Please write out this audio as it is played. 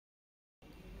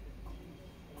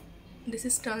This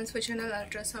is transvaginal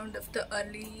ultrasound of the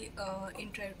early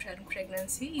intrauterine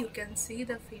pregnancy. You can see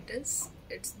the fetus,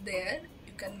 it's there.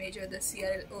 You can measure the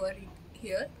CRL over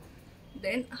here.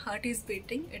 Then heart is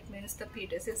beating, it means the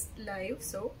fetus is live.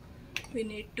 So we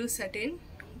need to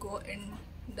go in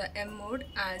the M mode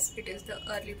as it is the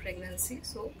early pregnancy.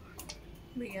 So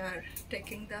we are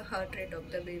taking the heart rate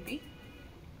of the baby.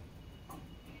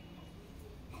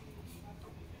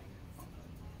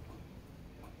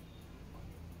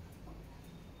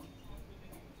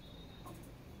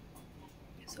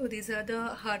 So these are the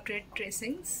heart rate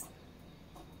tracings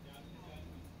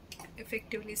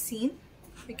effectively seen.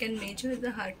 We can measure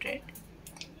the heart rate.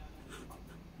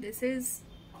 This is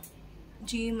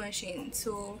G machine,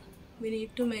 so we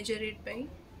need to measure it by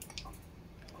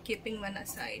keeping one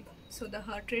aside. So the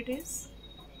heart rate is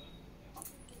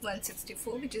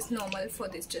 164, which is normal for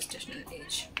this gestational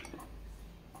age.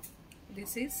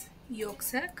 This is yolk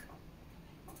sac.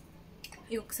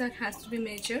 Yolk sac has to be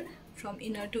measured from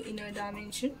inner to inner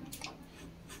dimension.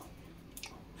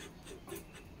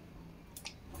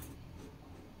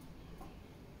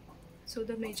 So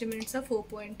the measurements are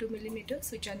 4.2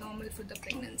 millimeters, which are normal for the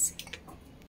pregnancy.